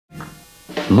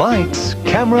Lights,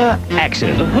 camera,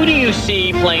 action. Who do you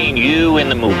see playing you in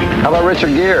the movie? How about Richard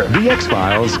Gere? The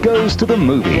X-Files goes to the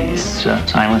movies.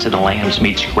 Silence of the Lambs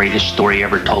meets greatest story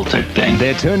ever told type thing.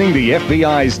 They're turning the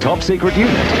FBI's top secret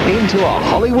unit into a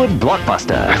Hollywood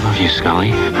blockbuster. I love you,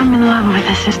 Scully. I'm in love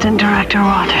with Assistant Director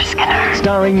Walter Skinner.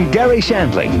 Starring Gary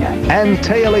Shandling and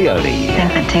Taya Leone. I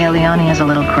think that Taya Leone has a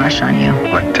little crush on you.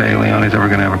 What, Taya Leone's ever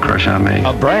going to have a crush on me?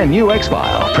 A brand new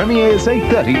X-File premieres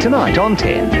 8:30 tonight on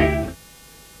 10.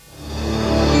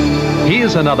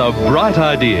 Here's another bright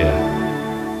idea.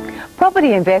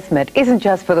 Property investment isn't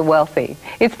just for the wealthy.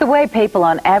 It's the way people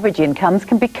on average incomes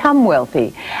can become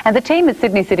wealthy. And the team at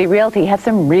Sydney City Realty have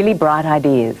some really bright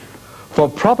ideas. For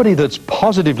property that's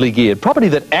positively geared, property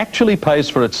that actually pays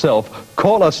for itself,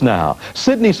 call us now.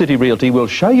 Sydney City Realty will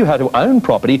show you how to own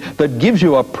property that gives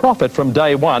you a profit from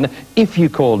day one if you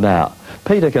call now.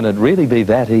 Peter, can it really be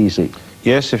that easy?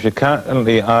 Yes, if you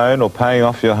currently own or paying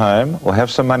off your home or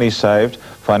have some money saved,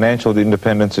 financial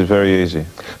independence is very easy.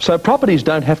 So properties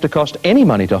don't have to cost any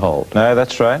money to hold? No,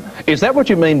 that's right. Is that what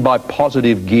you mean by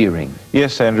positive gearing?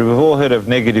 Yes, Andrew, we've all heard of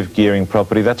negative gearing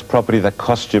property. That's property that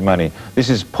costs you money. This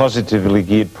is positively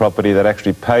geared property that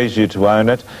actually pays you to own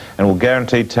it and will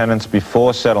guarantee tenants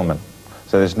before settlement.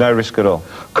 So there's no risk at all.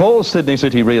 Call Sydney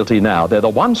City Realty now. They're the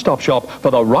one-stop shop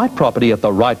for the right property at the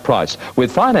right price,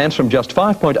 with finance from just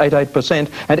 5.88%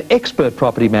 and expert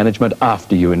property management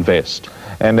after you invest.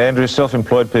 And Andrew,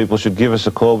 self-employed people should give us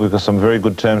a call because some very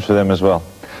good terms for them as well.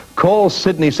 Call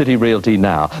Sydney City Realty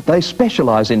now. They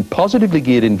specialise in positively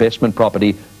geared investment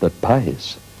property that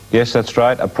pays. Yes, that's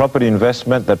right. A property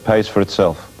investment that pays for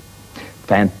itself.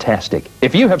 Fantastic.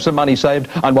 If you have some money saved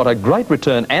and want a great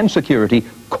return and security,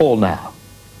 call now.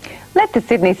 Let the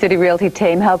Sydney City Realty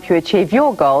team help you achieve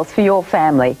your goals for your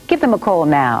family. Give them a call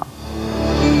now.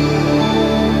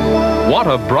 What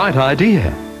a bright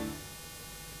idea.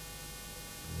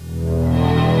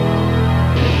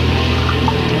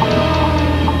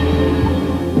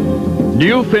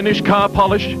 New finish car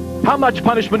polish? How much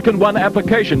punishment can one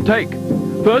application take?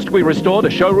 First, we restore the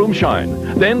showroom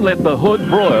shine. Then let the hood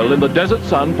broil in the desert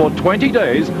sun for 20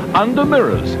 days under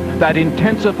mirrors that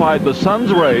intensified the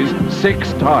sun's rays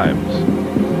 6 times.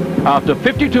 After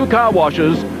 52 car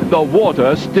washes, the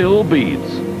water still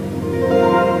beads.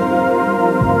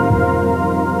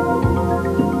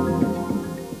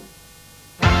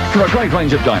 For a great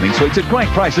range of dining suites at great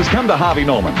prices, come to Harvey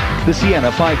Norman. The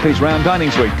Sienna 5-piece round dining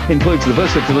suite includes the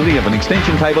versatility of an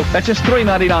extension table at just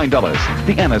 $399.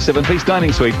 The Anna 7-piece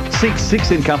dining suite seats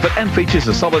 6 in comfort and features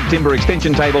a solid timber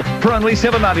extension table for only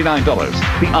 $799.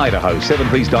 The Idaho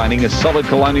 7-piece dining is solid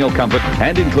colonial comfort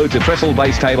and includes a trestle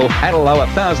base table at a low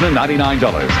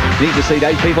 $1,099. Need to seat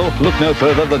 8 people? Look no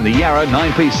further than the Yarra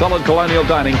 9-piece solid colonial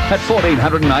dining at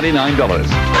 $1,499.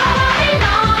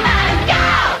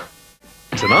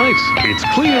 Tonight, it's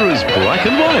clear as black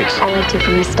and white. I like to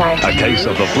from the start. A case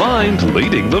of the blind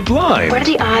leading the blind. What are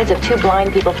the odds of 2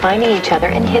 blind people finding each other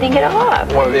and hitting it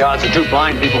off? What are the odds of 2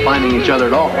 blind people finding each other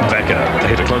at all? Becker,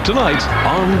 8 o'clock tonight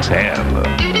on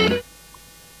 10.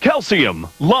 Calcium,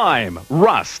 lime,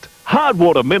 rust, hard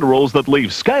water minerals that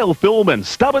leave scale film and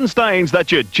stubborn stains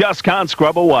that you just can't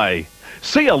scrub away.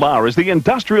 CLR is the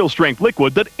industrial strength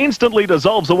liquid that instantly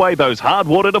dissolves away those hard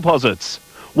water deposits.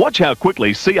 Watch how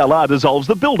quickly CLR dissolves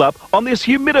the buildup on this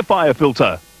humidifier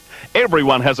filter.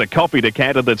 Everyone has a coffee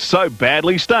decanter that's so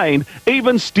badly stained,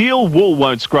 even steel wool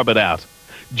won't scrub it out.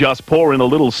 Just pour in a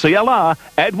little CLR,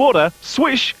 add water,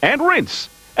 swish and rinse.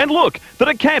 And look, the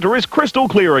decanter is crystal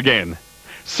clear again.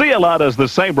 CLR does the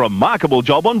same remarkable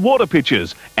job on water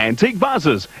pitchers, antique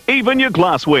vases, even your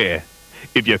glassware.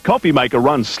 If your coffee maker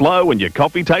runs slow and your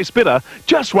coffee tastes bitter,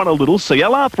 just run a little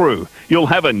CLR through. You'll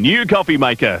have a new coffee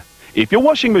maker. If your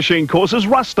washing machine causes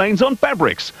rust stains on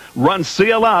fabrics, run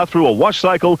CLR through a wash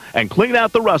cycle and clean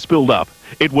out the rust buildup.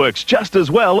 It works just as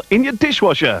well in your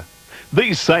dishwasher.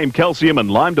 These same calcium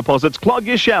and lime deposits clog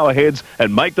your shower heads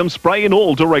and make them spray in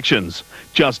all directions.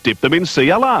 Just dip them in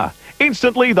CLR.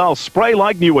 Instantly they'll spray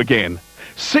like new again.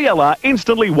 CLR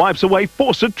instantly wipes away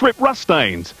faucet drip rust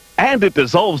stains. And it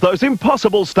dissolves those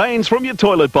impossible stains from your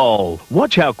toilet bowl.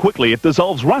 Watch how quickly it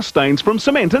dissolves rust stains from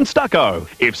cement and stucco.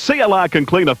 If CLR can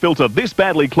clean a filter this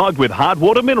badly clogged with hard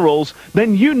water minerals,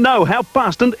 then you know how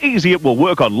fast and easy it will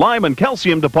work on lime and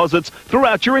calcium deposits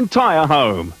throughout your entire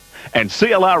home. And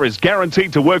CLR is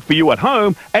guaranteed to work for you at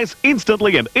home as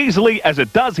instantly and easily as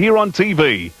it does here on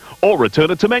TV. Or return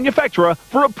it to manufacturer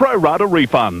for a pro-rata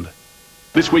refund.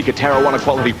 This week at Tarrawanna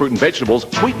Quality Fruit and Vegetables,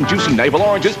 sweet and juicy navel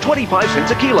oranges, 25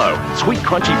 cents a kilo. Sweet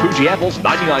crunchy Fuji apples,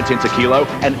 99 cents a kilo.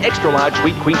 And extra large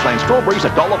sweet Queensland strawberries,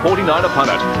 $1.49 a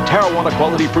punnet. Tarrawanna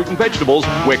Quality Fruit and Vegetables,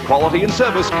 where quality and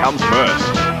service comes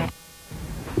first.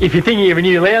 If you're thinking of a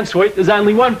new lounge suite, there's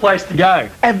only one place to go.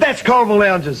 And that's Corrimal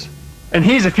Lounges. And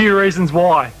here's a few reasons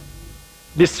why.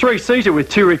 This 3-seater with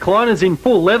 2 recliners in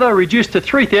full leather reduced to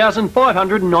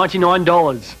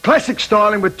 $3,599. Classic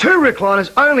styling with 2 recliners,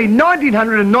 only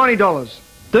 $1,990.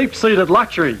 Deep-seated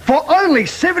luxury for only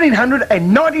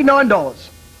 $1,799.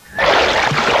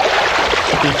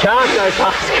 You can't go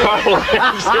past Corrimal.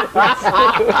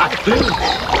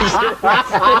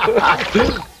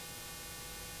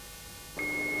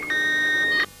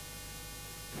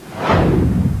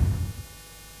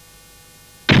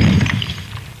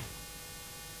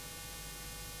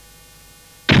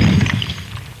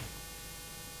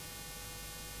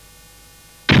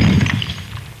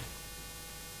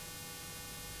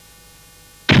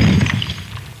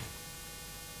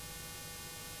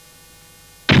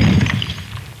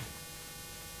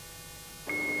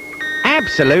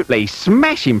 Absolutely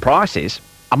smashing prices.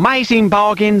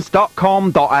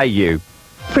 AmazingBargains.com.au.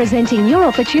 Presenting your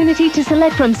opportunity to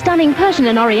select from stunning Persian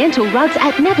and Oriental rugs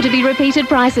at never-to-be-repeated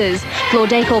prices. Floor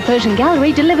Decor Persian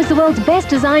Gallery delivers the world's best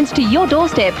designs to your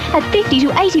doorstep at 50 to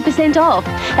 80% off.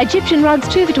 Egyptian rugs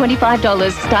 2 for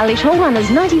 $25, stylish hall runners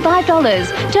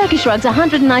 $95, Turkish rugs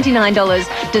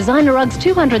 $199, designer rugs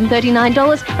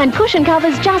 $239, and cushion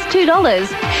covers just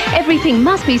 $2. Everything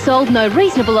must be sold, no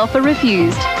reasonable offer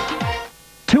refused.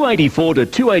 284 to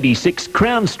 286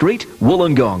 Crown Street,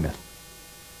 Wollongong.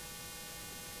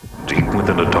 Deep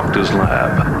within a doctor's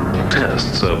lab,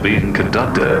 tests are being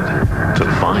conducted to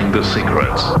find the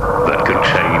secrets that could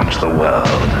change the world.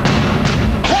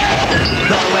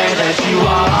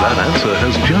 That answer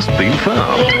has just been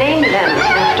found. They named them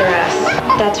after us.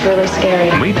 That's really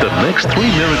scary. Meet the next 3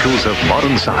 miracles of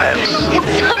modern science.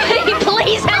 Somebody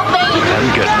please help me!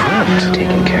 And get prepped.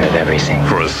 Taking care of everything.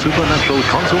 For a supernatural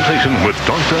consultation with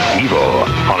Dr. Evil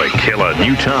on a killer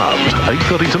new Charmed,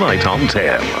 8:30 tonight on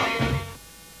 10.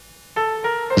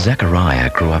 Zachariah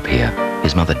grew up here.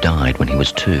 His mother died when he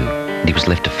was 2, and he was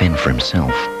left to fend for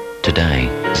himself. Today,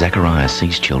 Zachariah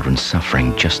sees children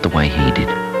suffering just the way he did,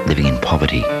 living in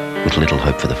poverty, with little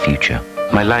hope for the future.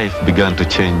 My life began to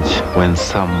change when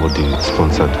somebody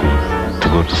sponsored me to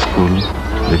go to school.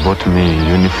 They bought me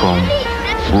uniform,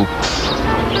 books.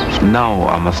 Now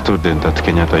I'm a student at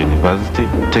Kenyatta University,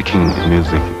 taking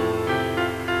music.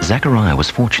 Zachariah was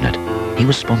fortunate. He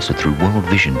was sponsored through World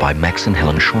Vision by Max and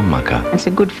Helen Schoenmaker. It's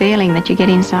a good feeling that you get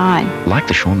inside. Like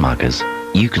the Schoenmakers,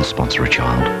 you can sponsor a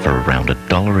child for around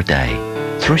 $1 a day.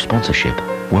 Through sponsorship,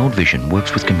 World Vision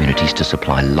works with communities to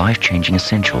supply life-changing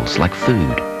essentials like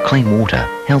food, clean water,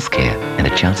 healthcare, and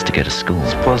a chance to go to school.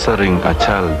 Sponsoring a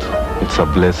child, it's a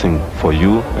blessing for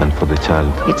you and for the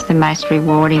child. It's the most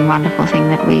rewarding, wonderful thing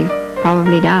that we've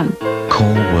probably done.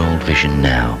 Call World Vision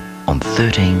now on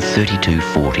 13 32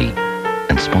 40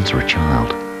 and sponsor a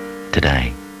child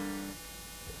today.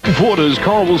 Waters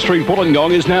Corrimal Street,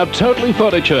 Wollongong is now totally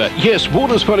furniture. Yes,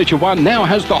 Waters Furniture 1 now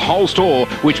has the whole store,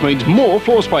 which means more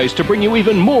floor space to bring you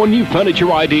even more new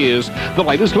furniture ideas. The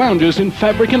latest lounges in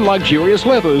fabric and luxurious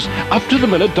leathers,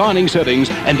 up-to-the-minute dining settings,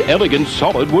 and elegant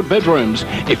solid wood bedrooms.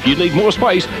 If you need more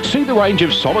space, see the range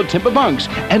of solid timber bunks,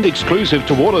 and exclusive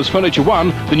to Waters Furniture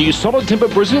 1, the new solid timber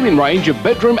Brazilian range of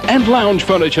bedroom and lounge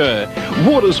furniture.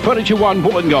 Waters Furniture 1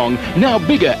 Wollongong, now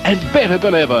bigger and better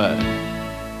than ever.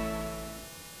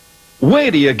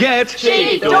 Where do you get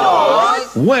cheap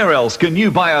doors? Where else can you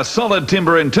buy a solid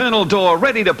timber internal door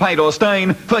ready to paint or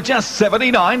stain for just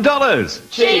 $79?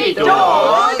 Cheap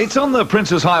doors? It's on the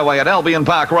Princes Highway at Albion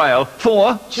Park Rail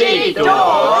for cheap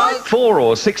doors. 4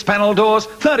 or 6 panel doors,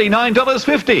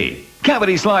 $39.50.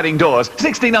 Cavity sliding doors,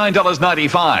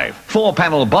 $69.95.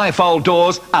 4-panel bifold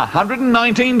doors,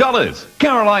 $119.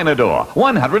 Carolina door,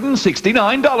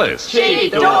 $169.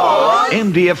 Cheap doors.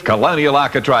 MDF colonial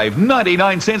architrave,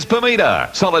 99 cents per metre.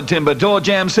 Solid timber door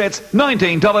jamb sets,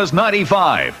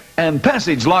 $19.95. And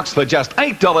passage locks for just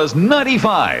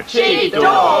 $8.95. Cheap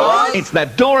doors. It's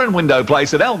that door and window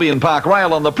place at Albion Park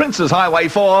Rail on the Princes Highway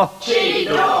for cheap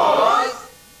doors.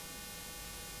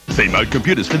 C-Mode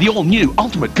Computers for the all-new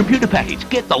Ultimate Computer Package.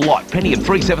 Get the lot. Pentium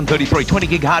 3, 733,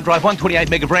 20-gig hard drive, 128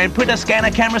 meg of RAM, printer, scanner,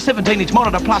 camera, 17-inch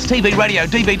monitor, plus TV, radio,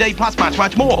 DVD, plus much,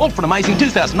 much more. All for an amazing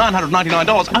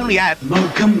 $2,999 only at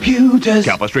Mode Computers.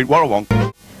 Cowper Street, Warrawong.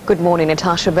 Good morning,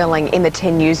 Natasha Belling in the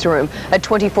 10 newsroom. A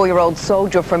 24-year-old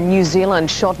soldier from New Zealand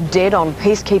shot dead on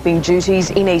peacekeeping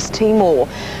duties in East Timor.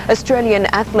 Australian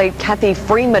athlete Kathy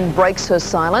Freeman breaks her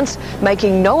silence,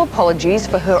 making no apologies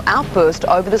for her outburst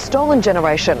over the stolen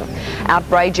generation.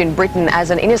 Outrage in Britain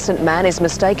as an innocent man is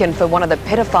mistaken for one of the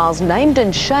pedophiles named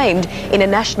and shamed in a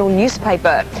national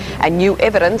newspaper. And new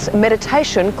evidence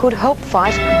meditation could help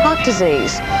fight heart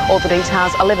disease. All the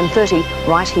details 11:30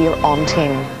 right here on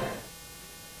 10.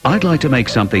 I'd like to make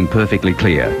something perfectly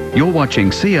clear. You're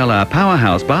watching CLR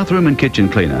Powerhouse Bathroom and Kitchen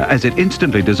Cleaner as it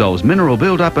instantly dissolves mineral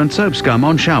buildup and soap scum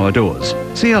on shower doors.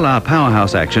 CLR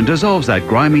Powerhouse Action dissolves that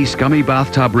grimy, scummy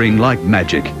bathtub ring like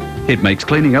magic. It makes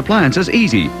cleaning appliances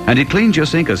easy, and it cleans your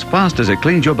sink as fast as it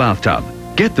cleans your bathtub.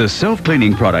 Get the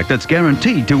self-cleaning product that's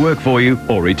guaranteed to work for you,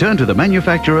 or return to the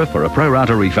manufacturer for a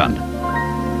pro-rata refund.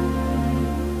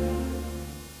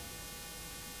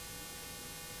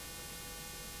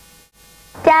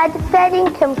 Dad,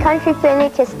 Dinkum Country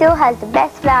Furniture still has the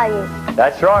best value.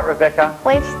 That's right, Rebecca.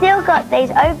 We've still got these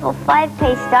oval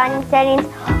 5-piece dining settings,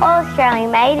 all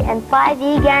Australian made and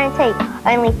 5-year guarantee.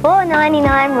 Only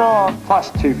 $4.99 raw. Plus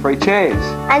 2 free chairs.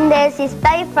 And there's this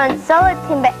Bayfront solid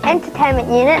timber entertainment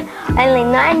unit, only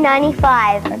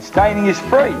 $9.95. And staining is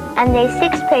free. And these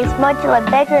 6-piece modular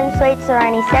bedroom suites are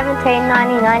only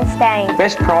 $17.99 stained.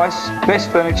 Best price,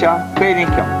 best furniture, fair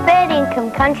income. Fair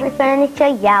Dinkum Country Furniture,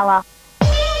 Yalla.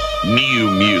 New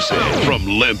music from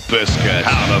Limp Bizkit,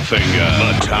 Powderfinger,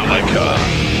 Metallica,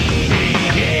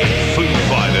 Foo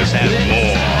Fighters and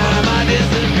more.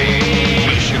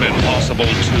 Mission Impossible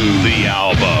 2, the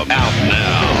album, out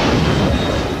now.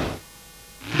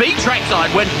 B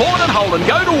Trackside when Ford and Holden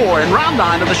go to war in round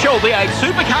 9 of the Shelby 8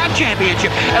 Supercar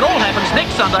Championship. It all happens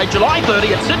next Sunday, July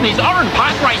 30 at Sydney's Oran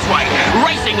Park Raceway.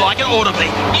 Racing like it ought to be.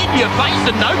 In your face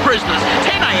and no prisoners.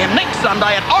 10 a.m. next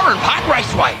Sunday at Oran Park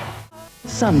Raceway.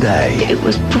 Sunday. It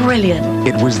was brilliant.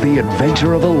 It was the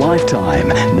adventure of a lifetime.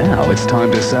 Now it's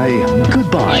time to say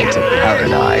goodbye to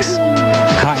paradise.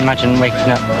 Can't imagine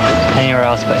waking up anywhere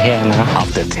else but here now.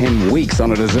 After 10 weeks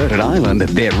on a deserted island,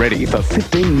 they're ready for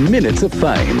 15 minutes of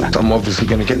fame. I'm obviously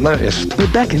going to get noticed.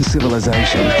 But back in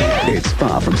civilization, it's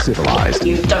far from civilized.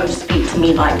 You don't speak to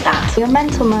me like that. You're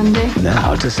mental, Monday.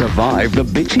 Now to survive the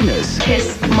bitchiness.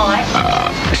 Kiss my...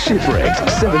 Shipwrecked,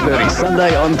 7:30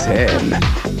 Sunday on 10.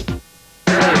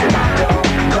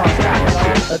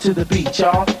 To the beat,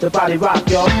 y'all. The body rock,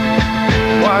 y'all.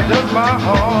 Why does my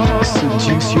heart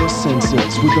seduce your senses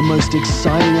with the most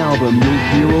exciting album you'll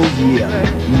hear all year?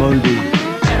 Moby.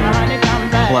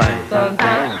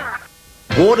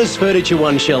 Play. Waters Furniture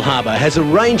One Shellharbour has a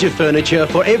range of furniture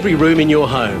for every room in your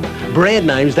home. Brand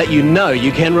names that you know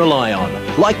you can rely on,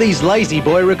 like these Lazy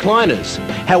Boy recliners.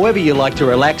 However you like to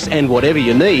relax and whatever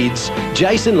your needs,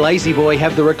 Jason Lazy Boy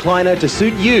have the recliner to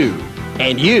suit you,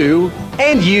 and you,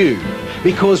 and you.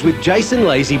 Because with Jason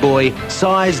Lazy Boy,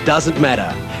 size doesn't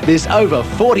matter. There's over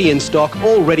 40 in stock,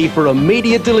 all ready for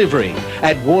immediate delivery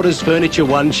at Waters Furniture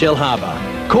One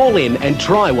Shellharbour. Call in and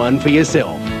try one for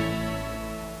yourself.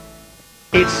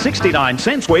 It's 69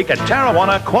 cents week at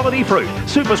Tarrawanna Quality Fruit.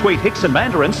 Super sweet Hicks and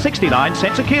mandarins, 69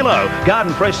 cents a kilo.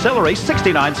 Garden fresh celery,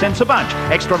 69 cents a bunch.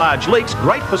 Extra large leeks,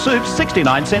 great for soups,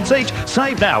 69 cents each.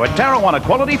 Save now at Tarrawanna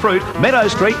Quality Fruit, Meadow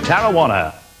Street,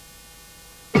 Tarrawanna.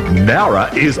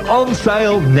 Nowra is on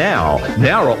sale now.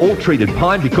 Nowra all treated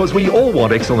pine because we all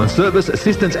want excellent service,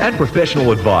 assistance and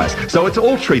professional advice. So it's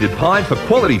all treated pine for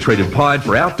quality treated pine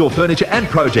for outdoor furniture and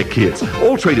project kits.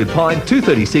 All treated pine,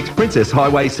 236 Princess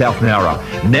Highway, South Nowra.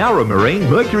 Nowra Marine,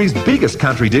 Mercury's biggest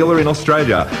country dealer in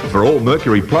Australia. For all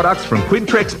Mercury products from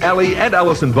Quintrex, Alley and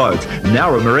Allison Boats.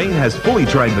 Nowra Marine has fully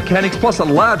trained mechanics plus a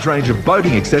large range of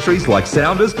boating accessories like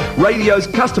sounders, radios,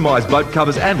 customised boat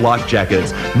covers and life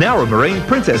jackets. Nowra Marine,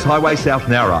 Princess Highway, South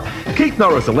Nowra. Keith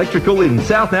Norris Electrical in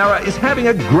South Nowra is having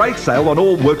a great sale on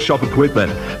all workshop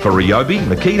equipment. For Ryobi,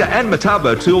 Makita and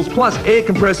Metabo tools, plus air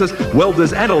compressors,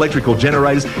 welders and electrical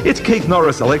generators, it's Keith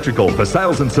Norris Electrical for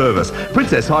sales and service.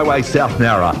 Princess Highway, South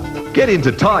Nowra. Get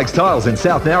into Tighes Tiles in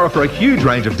South Nowra for a huge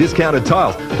range of discounted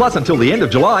tiles. Plus, until the end of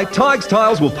July, Tighes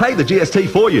Tiles will pay the GST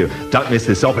for you. Don't miss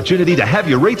this opportunity to have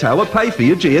your retailer pay for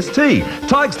your GST.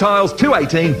 Tighes Tiles,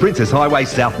 218 Princess Highway,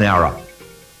 South Nowra.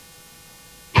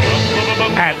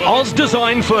 At Oz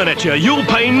Design Furniture, you'll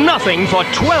pay nothing for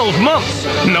 12 months.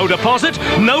 No deposit,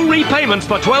 no repayments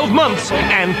for 12 months,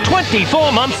 and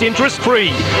 24 months interest-free.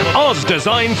 Oz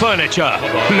Design Furniture.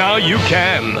 Now you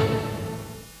can.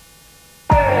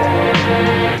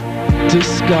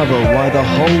 Discover why the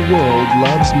whole world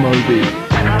loves Moby.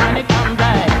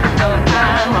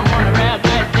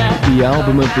 The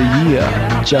album of the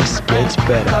year just gets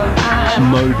better.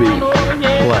 Moby.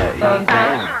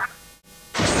 Play.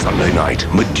 Sunday night,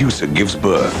 Medusa gives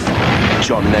birth.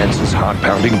 John Nance's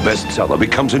heart-pounding bestseller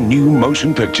becomes a new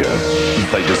motion picture.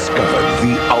 They discovered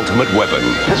the ultimate weapon.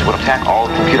 This would attack all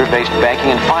computer-based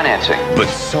banking and financing. But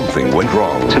something went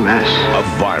wrong. It's a mess. A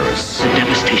virus. The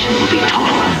devastation will be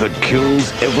total. That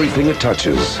kills everything it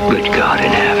touches. Good God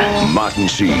in heaven. Martin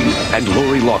Sheen and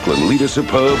Laurie Loughlin lead a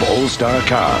superb all-star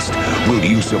cast. Will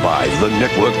you survive the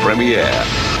network premiere?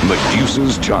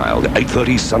 Medusa's Child,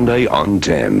 8:30 Sunday on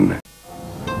 10.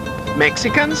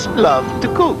 Mexicans love to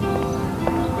cook.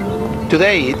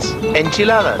 Today it's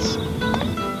enchiladas.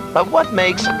 But what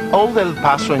makes all El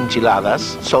Paso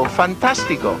enchiladas so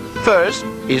fantastico? First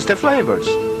is the flavors.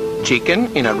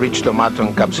 Chicken in a rich tomato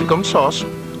and capsicum sauce,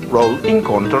 rolled in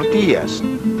corn tortillas.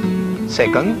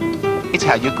 Second, it's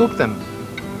how you cook them.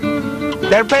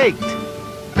 They're baked.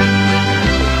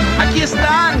 Aquí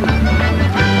están!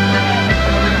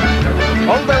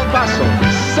 All El Paso,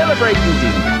 celebrate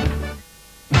eating.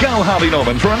 Go Harvey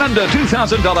Norman for an under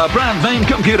 $2,000 brand name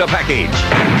computer package.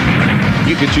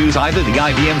 You can choose either the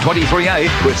IBM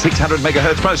 23A with 600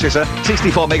 MHz processor,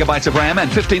 64 megabytes of RAM and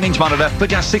 15-inch monitor for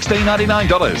just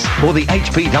 $16.99, or the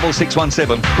HP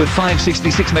 6617 with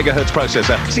 566 MHz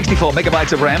processor, 64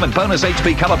 megabytes of RAM and bonus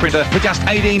HP color printer for just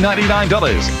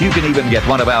 $18.99. You can even get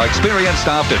one of our experienced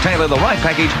staff to tailor the right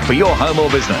package for your home or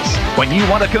business. When you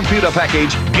want a computer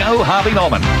package, go Harvey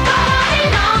Norman.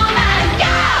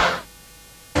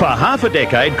 For half a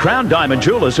decade, Crown Diamond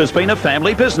Jewellers has been a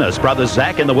family business. Brothers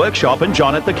Zach in the workshop and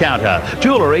John at the counter.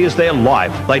 Jewellery is their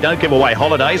life. They don't give away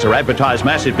holidays or advertise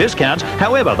massive discounts.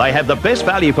 However, they have the best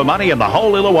value for money in the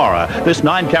whole Illawarra. This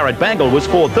 9-carat bangle was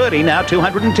 $430, now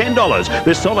 $210.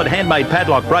 This solid handmade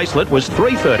padlock bracelet was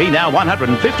 $330, now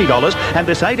 $150. And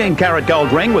this 18-carat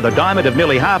gold ring with a diamond of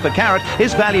nearly half a carat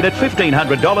is valued at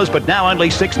 $1,500, but now only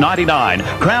 $699.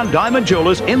 Crown Diamond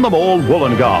Jewellers in the mall,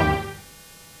 Wollongong.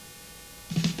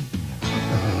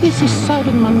 This is sad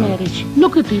in my marriage.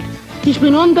 Look at it. He's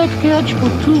been on that couch for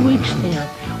 2 weeks now.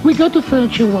 We go to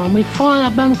Furniture One. We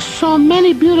find among so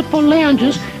many beautiful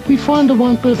lounges, we find the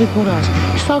one perfect for us.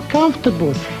 So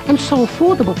comfortable and so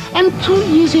affordable and 2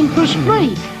 years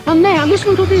interest-free. And now,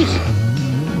 listen to this.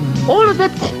 All of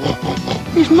that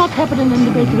is not happening in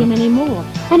the bedroom anymore.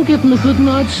 I'm getting a good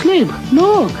night's sleep.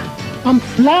 Look, I'm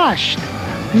flushed.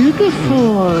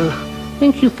 Beautiful.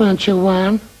 Thank you, Furniture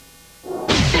One.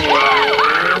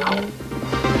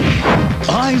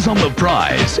 Eyes on the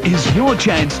Prize is your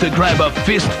chance to grab a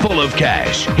fistful of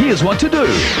cash. Here's what to do.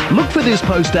 Look for this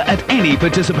poster at any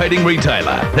participating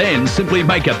retailer. Then simply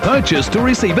make a purchase to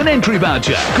receive an entry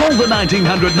voucher. Call the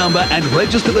 1900 number and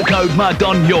register the code marked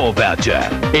on your voucher.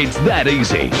 It's that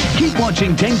easy. Keep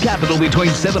watching 10 Capital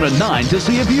between 7 and 9 to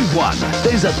see if you've won.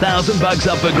 There's $1,000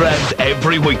 up for grabs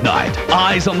every weeknight.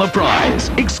 Eyes on the Prize.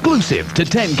 Exclusive to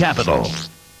 10 Capital.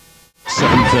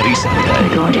 7:30 Saturday. I'm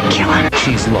going to kill him.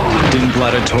 She's locked in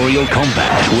gladiatorial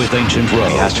combat with ancient Rome.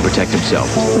 He has to protect himself.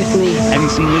 With me. And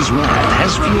he's seen his wrath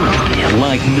has fury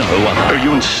like no other. Are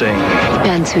you insane?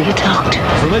 Depends who you talk to.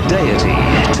 From a deity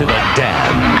to the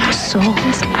damned. Our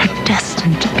souls are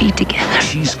destined to be together.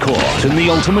 She's caught in the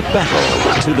ultimate battle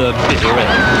to the bitter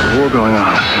end. War going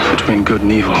on between good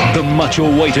and evil. The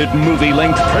much-awaited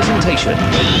movie-length presentation.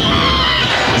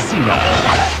 Xena.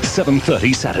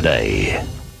 7:30 Saturday.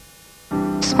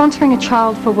 Sponsoring a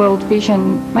child for World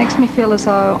Vision makes me feel as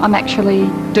though I'm actually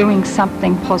doing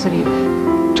something positive.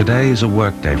 Today is a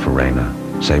work day for Raina.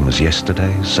 Same as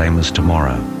yesterday, same as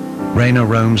tomorrow. Raina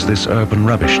roams this urban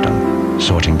rubbish dump,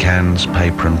 sorting cans,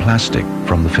 paper and plastic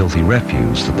from the filthy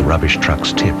refuse that the rubbish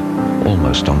trucks tip,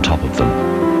 almost on top of them.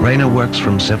 Raina works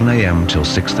from 7 a.m. till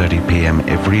 6:30 p.m.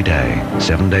 every day,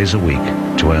 7 days a week,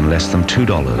 to earn less than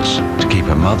 $2 to keep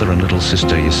her mother and little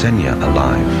sister Yesenia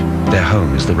alive. Their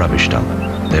home is the rubbish dump.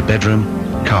 Their bedroom,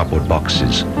 cardboard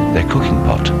boxes, their cooking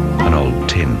pot, an old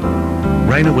tin.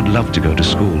 Raina would love to go to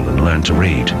school and learn to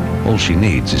read. All she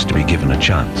needs is to be given a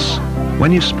chance.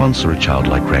 When you sponsor a child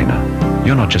like Raina,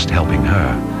 you're not just helping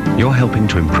her, you're helping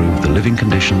to improve the living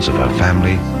conditions of her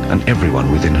family and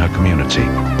everyone within her community.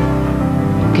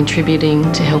 Contributing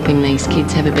to helping these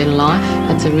kids have a better life,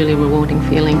 that's a really rewarding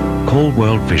feeling. Call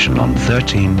World Vision on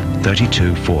 13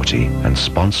 32 40 and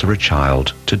sponsor a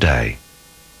child today.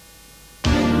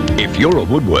 If you're a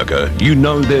woodworker, you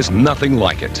know there's nothing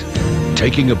like it.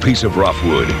 Taking a piece of rough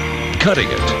wood, cutting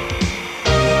it,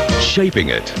 shaping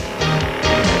it,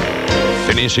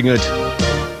 finishing it,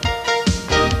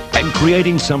 and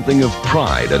creating something of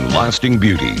pride and lasting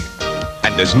beauty.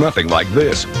 And there's nothing like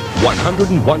this.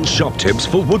 101 shop tips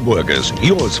for woodworkers,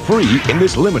 yours free in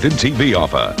this limited TV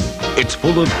offer. It's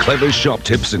full of clever shop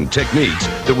tips and techniques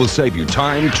that will save you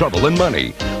time, trouble and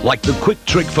money, like the quick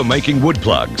trick for making wood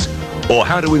plugs, or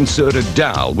how to insert a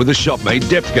dowel with a shop-made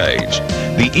depth gauge,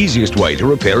 the easiest way to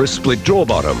repair a split drawer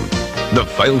bottom, the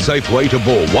fail-safe way to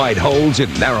bore wide holes in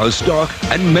narrow stock,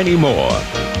 and many more.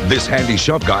 This handy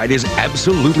shop guide is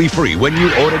absolutely free when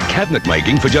you order cabinet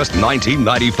making for just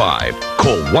 $19.95.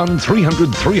 Call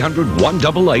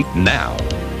 1-300-300-188 now.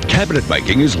 Cabinet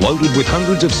making is loaded with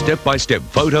hundreds of step-by-step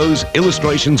photos,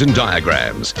 illustrations and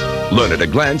diagrams. Learn at a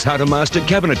glance how to master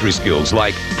cabinetry skills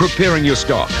like preparing your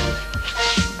stock,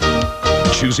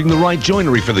 choosing the right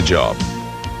joinery for the job,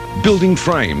 building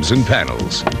frames and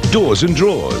panels, doors and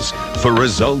drawers for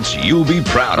results you'll be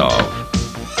proud of.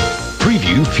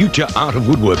 Preview future Art of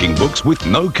Woodworking books with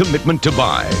no commitment to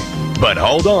buy. But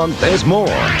hold on, there's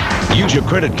more. Use your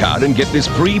credit card and get this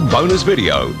free bonus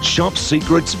video, Shop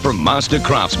Secrets from Master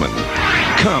Craftsmen.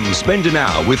 Come spend an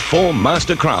hour with 4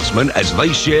 Master Craftsmen as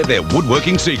they share their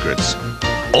woodworking secrets.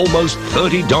 Almost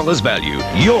 $30 value,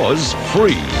 yours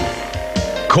free.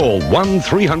 Call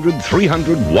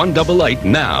 1-300-300-188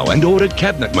 now and order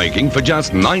cabinet making for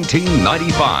just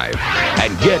 $19.95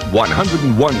 and get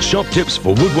 101 shop tips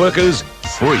for woodworkers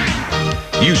free.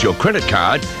 Use your credit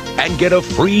card and get a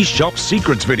free Shop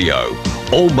Secrets video.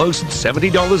 Almost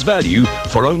 $70 value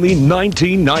for only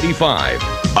 $19.95.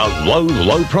 A low,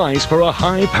 low price for a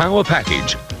high power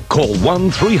package. Call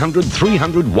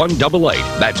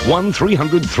 1-300-300-188. That's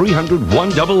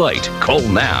 1-300-300-188. Call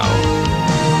now.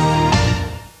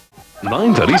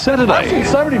 9:30 Saturday. I've seen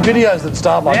so many videos that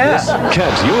start like this.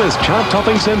 Catch US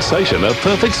chart-topping sensation A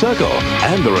Perfect Circle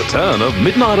and the return of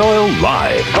Midnight Oil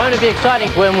live. Going to be exciting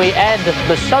when we add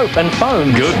the soap and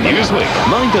foam. Good News Week,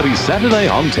 9:30 Saturday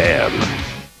on 10.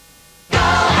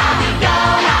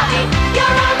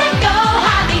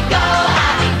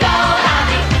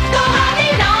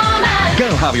 Go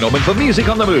Harvey Norman for music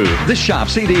on the move. This sharp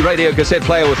CD radio cassette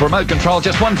player with remote control,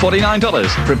 just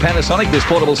 $149. From Panasonic, this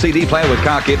portable CD player with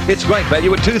car kit, it's great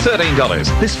value at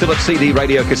 $213. This Philips CD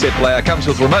radio cassette player comes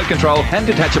with remote control and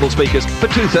detachable speakers for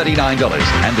 $239.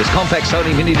 And this compact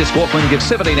Sony mini disc Walkman gives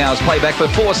 17 hours playback for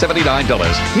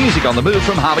 $479. Music on the move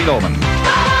from Harvey Norman.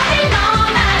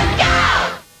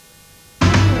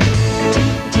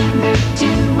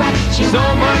 So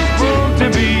much room to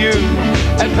be you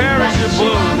and perish the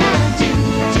blue.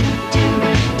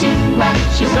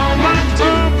 So much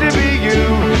room to be you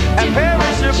and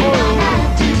perish the blue.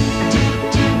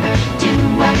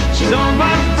 So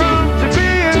much room to be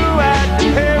you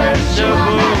and perish the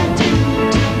blue.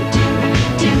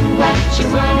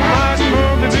 So much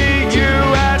room to be you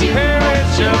and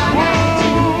perish the blue.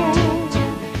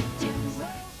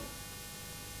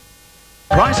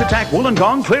 Price Attack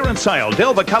Wollongong clearance sale.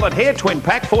 Delver coloured hair twin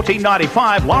pack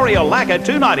 $14.95. L'Oreal lacquer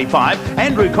 $2.95.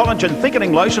 Andrew Collagen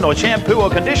thickening lotion or shampoo or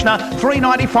conditioner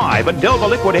 $3.95. And Delver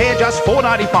liquid hair just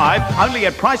 $4.95. Only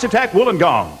at Price Attack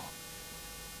Wollongong.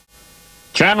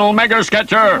 Channel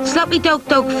Megasketcher. Sloppy dog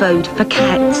food for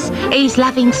cats. His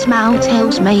loving smile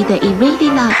tells me that he really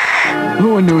loves...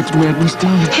 Oh, I know it's Wednesday.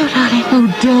 Oh, darling. Oh,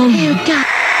 darling. Oh, darling.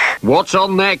 What's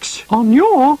on next? On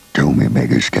your... Tell me,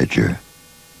 Megasketcher.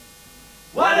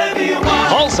 Whatever you want.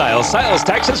 Wholesale sales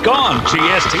tax is gone.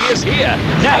 GST is here.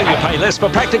 Now you pay less for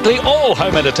practically all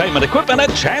home entertainment equipment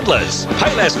at Chandlers.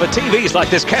 Pay less for TVs like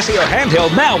this Casio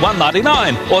handheld, now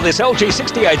 $199, or this LG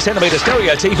 68cm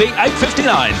stereo TV,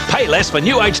 $859. Pay less for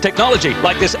new age technology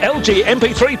like this LG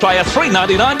MP3 player,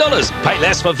 $399. Pay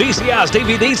less for VCRs,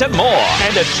 DVDs, and more.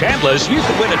 And at Chandlers, you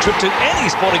can win a trip to any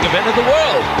sporting event in the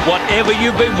world. Whatever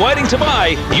you've been waiting to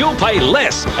buy, you'll pay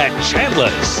less at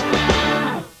Chandlers.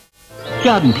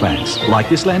 Garden plants like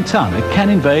this lantana can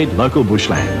invade local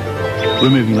bushland.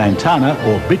 Removing lantana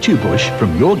or bitu bush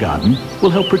from your garden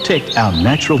will help protect our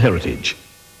natural heritage.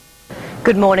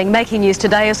 Good morning. Making news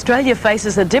today, Australia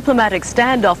faces a diplomatic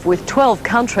standoff with 12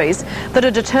 countries that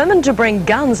are determined to bring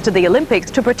guns to the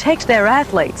Olympics to protect their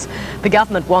athletes. The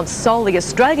government wants solely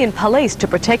Australian police to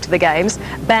protect the Games,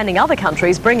 banning other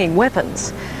countries bringing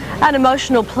weapons. An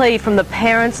emotional plea from the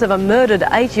parents of a murdered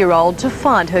 8-year-old to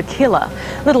find her killer.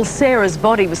 Little Sarah's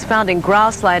body was found in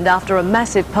grassland after a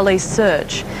massive police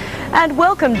search. And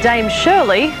welcome Dame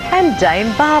Shirley and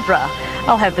Dame Barbara.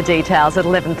 I'll have the details at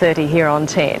 11:30 here on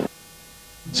 10.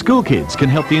 School kids can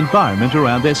help the environment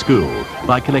around their school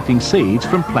by collecting seeds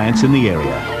from plants in the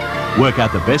area. Work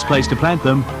out the best place to plant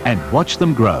them and watch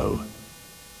them grow.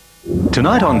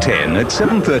 Tonight on 10 at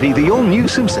 7:30, the all-new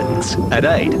Simpsons. At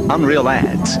 8, Unreal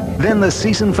Ads. Then the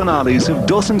season finales of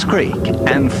Dawson's Creek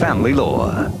and Family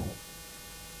Law.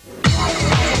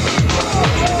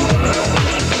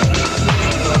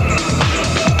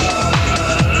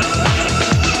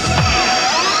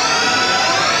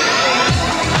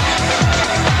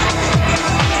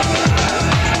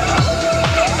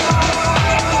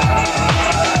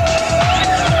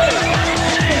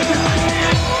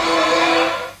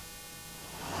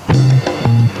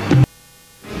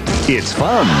 It's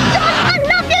fun.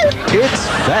 It's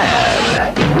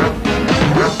fab.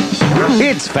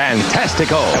 It's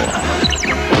fantastical.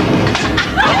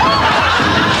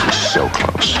 So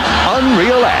close.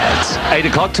 Unreal Ads. 8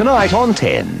 o'clock tonight on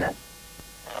 10.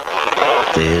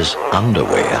 There's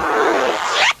underwear.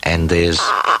 And there's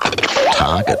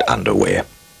Target underwear.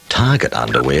 Target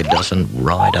underwear doesn't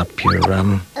ride up your,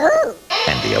 and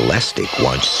the elastic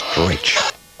won't stretch.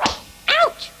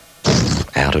 Ouch!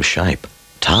 Out of shape.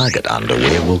 Target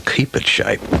underwear will keep its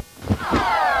shape.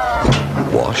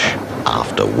 Wash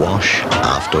after wash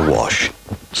after wash.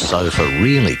 So for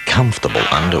really comfortable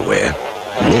underwear,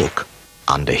 look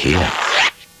under here.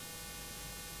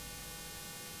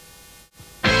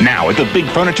 Now at the Big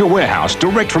Furniture Warehouse,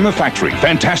 direct from the factory.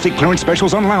 Fantastic clearance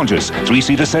specials on lounges,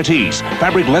 three-seater settees,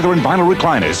 fabric, leather and vinyl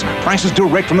recliners. Prices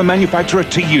direct from the manufacturer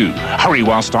to you. Hurry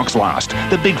while stocks last.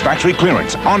 The Big Factory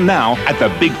Clearance, on now at the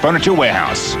Big Furniture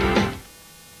Warehouse.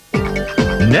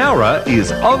 Nowra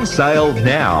is on sale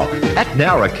now. At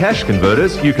Nowra Cash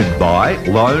Converters, you can buy,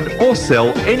 loan or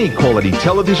sell any quality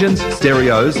televisions,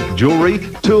 stereos, jewellery,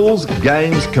 tools,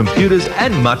 games, computers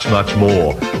and much, much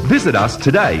more. Visit us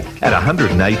today at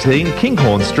 118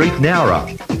 Kinghorn Street, Nowra.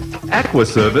 Aqua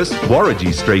Service,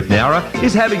 Warragee Street, Nowra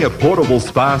is having a portable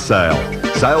spa sale.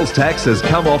 Sales tax has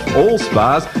come off all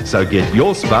spas, so get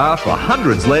your spa for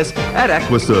hundreds less at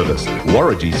Aqua Service,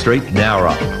 Warragee Street,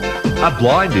 Nowra. A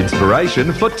blind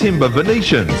inspiration for timber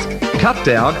Venetians. Cut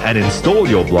down and install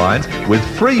your blinds with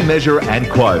free measure and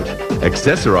quote.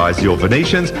 Accessorise your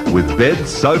Venetians with beds,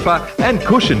 sofa and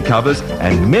cushion covers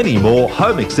and many more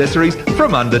home accessories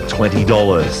from under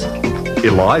 $20.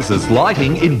 Eliza's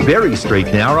Lighting in Berry Street,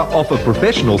 Nowra offer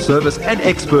professional service and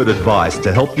expert advice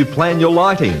to help you plan your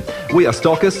lighting. We are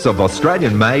stockists of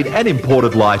Australian-made and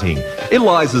imported lighting.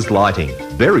 Eliza's Lighting,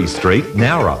 Berry Street,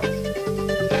 Nowra.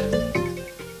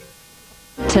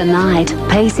 Tonight,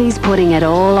 Pacey's putting it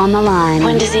all on the line.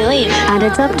 When does he leave? And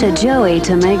it's up to Joey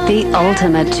to make the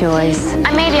ultimate choice.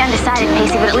 I may be undecided,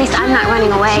 Pacey, but at least I'm not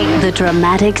running away. The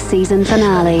dramatic season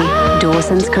finale,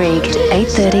 Dawson's Creek,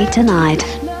 8:30 tonight.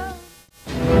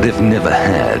 They've never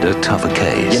had a tougher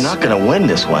case. You're not going to win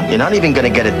this one. You're not even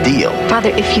going to get a deal.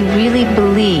 Father, if you really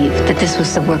believe that this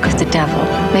was the work of the devil,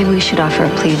 maybe we should offer a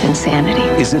plea of insanity.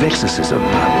 Is it exorcism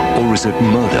or is it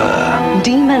murder?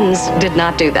 Demons did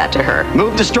not do that to her.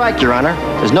 Move to strike, Your Honor.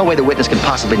 There's no way the witness can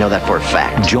possibly know that for a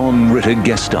fact. John Ritter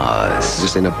guest stars.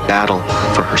 Was in a battle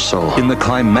for her soul. In the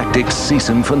climactic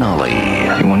season finale.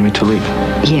 You want me to leave?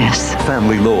 Yes.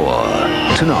 Family Law.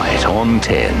 Tonight on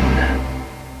 10.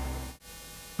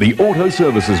 The Auto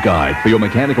Services Guide. For your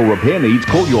mechanical repair needs,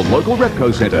 call your local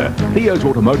Repco Centre. Theo's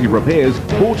Automotive Repairs,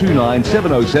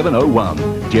 429-70701.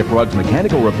 Jeff Rudd's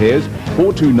Mechanical Repairs,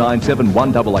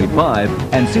 429-71885.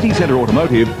 And City Centre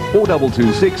Automotive,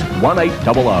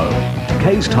 4226-1800.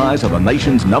 K's Tyres are the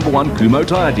nation's #1 Kumho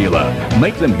tyre dealer.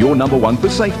 Make them your #1 for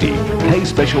safety. K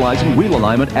specialise in wheel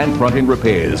alignment and front-end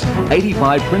repairs.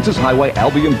 85 Princess Highway,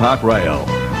 Albion Park Rail.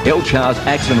 El Char's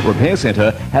Accident Repair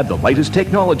Centre have the latest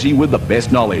technology with the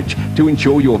best knowledge to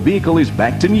ensure your vehicle is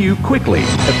back to new quickly,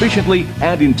 efficiently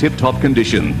and in tip-top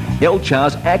condition. El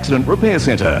Char's Accident Repair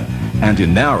Centre. And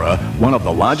in Nowra, one of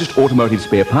the largest automotive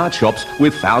spare parts shops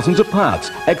with thousands of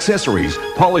parts, accessories,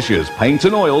 polishes, paints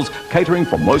and oils, catering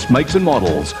for most makes and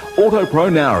models. Auto Pro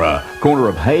Nowra, corner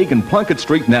of Hague and Plunkett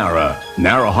Street, Nowra.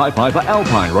 Nowra Hi-Fi for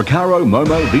Alpine, Recaro,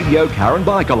 Momo, Video, car and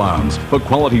bike alarms. For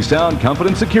quality sound, comfort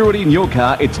and security in your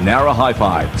car, it's Nowra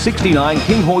Hi-Fi, 69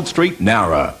 Kinghorn Street,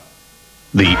 Nowra.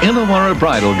 The Illawarra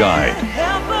Bridal Guide.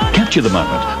 Capture the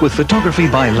moment with photography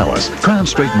by Lois, Crown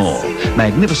Street Mall.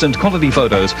 Magnificent quality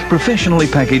photos professionally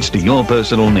packaged to your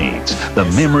personal needs. The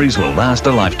memories will last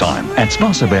a lifetime. At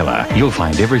Sposobella, you'll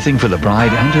find everything for the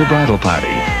bride and her bridal party.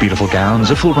 Beautiful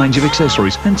gowns, a full range of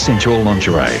accessories and sensual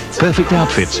lingerie. Perfect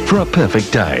outfits for a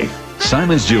perfect day.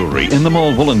 Simon's Jewellery in the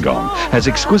Mall Wollongong has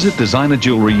exquisite designer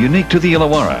jewellery unique to the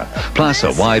Illawarra, plus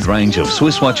a wide range of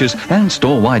Swiss watches and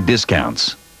store-wide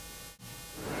discounts.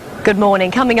 Good morning.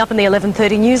 Coming up in the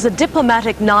 11:30 news, a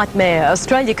diplomatic nightmare.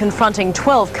 Australia confronting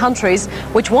 12 countries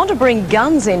which want to bring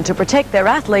guns in to protect their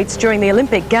athletes during the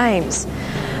Olympic Games.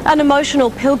 An emotional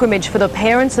pilgrimage for the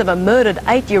parents of a murdered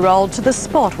 8-year-old to the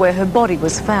spot where her body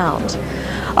was found.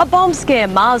 A bomb scare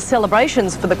mars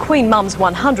celebrations for the Queen Mum's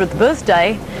 100th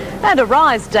birthday. And a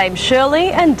rise, Dame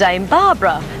Shirley and Dame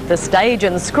Barbara. The stage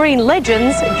and screen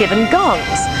legends given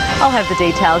gongs. I'll have the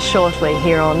details shortly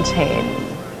here on 10.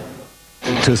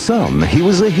 To some, he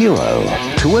was a hero.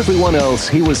 To everyone else,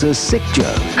 he was a sick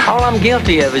joke. All I'm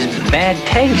guilty of is bad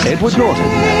taste. Edward Norton,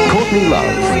 Courtney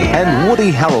Love, and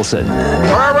Woody Harrelson.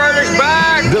 Everybody's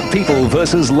back! The People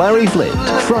vs. Larry Flint,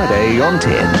 Friday on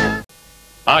 10.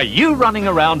 Are you running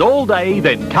around all day,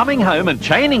 then coming home and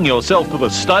chaining yourself to the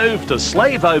stove to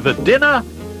slave over dinner?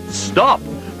 Stop!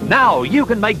 Now you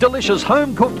can make delicious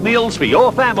home-cooked meals for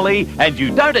your family and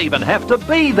you don't even have to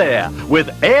be there with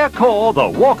Aircore, the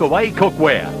walk-away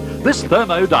cookware. This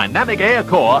thermodynamic air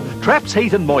core traps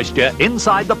heat and moisture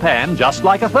inside the pan just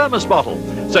like a thermos bottle.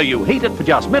 So you heat it for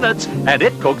just minutes and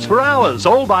it cooks for hours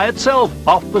all by itself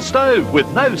off the stove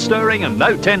with no stirring and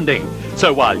no tending.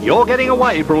 So while you're getting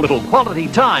away for a little quality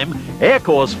time,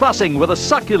 Aircore's fussing with a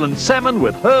succulent salmon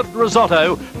with herbed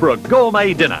risotto for a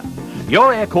gourmet dinner.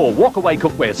 Your Aircore walkaway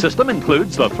cookware system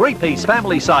includes the 3-piece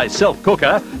family-size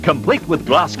self-cooker, complete with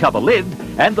glass cover lid,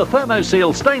 and the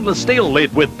ThermoSeal stainless steel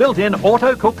lid with built-in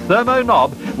auto-cook thermo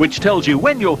knob, which tells you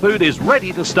when your food is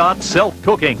ready to start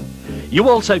self-cooking. You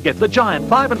also get the giant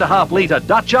 5.5 litre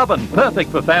Dutch oven,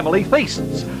 perfect for family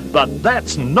feasts. But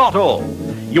that's not all.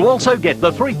 You also get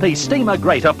the 3-piece Steamer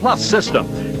Grater Plus system.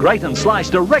 Grate and slice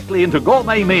directly into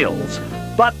gourmet meals.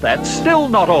 But that's still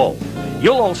not all.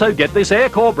 You'll also get this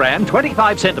Aircore brand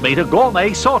 25cm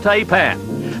gourmet sauté pan.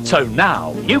 So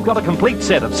now you've got a complete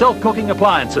set of self-cooking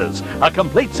appliances, a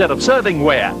complete set of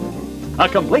servingware, a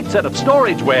complete set of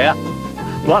storageware,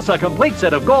 plus a complete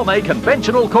set of gourmet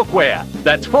conventional cookware.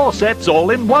 That's 4 sets all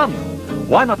in one.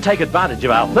 Why not take advantage of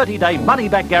our 30-day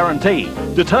money-back guarantee?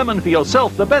 Determine for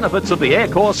yourself the benefits of the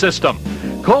Aircore system.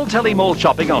 Call Telemall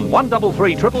Shopping on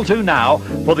 133 222 now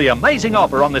for the amazing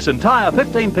offer on this entire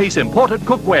 15-piece imported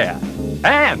cookware.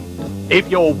 And if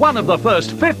you're one of the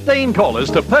first 15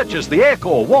 callers to purchase the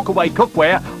Aircore walkaway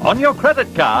cookware on your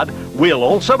credit card, we'll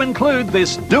also include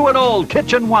this do-it-all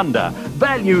kitchen wonder,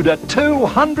 valued at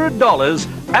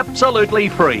 $200, absolutely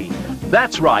free.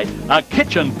 That's right, a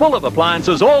kitchen full of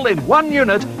appliances all in one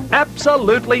unit,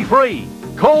 absolutely free.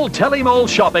 Call Telemall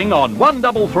Shopping on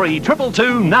 133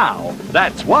 222 now.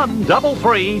 That's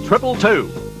 133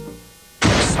 222.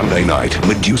 Sunday night,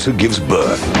 Medusa gives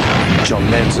birth.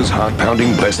 John Nance's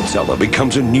heart-pounding bestseller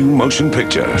becomes a new motion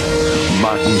picture.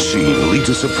 Martin Sheen leads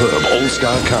a superb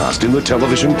all-star cast in the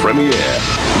television premiere.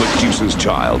 Medusa's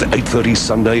Child, 8:30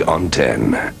 Sunday on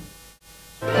 10.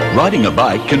 Riding a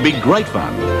bike can be great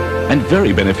fun and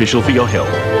very beneficial for your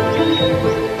health.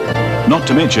 Not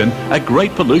to mention a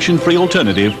great pollution-free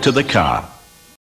alternative to the car.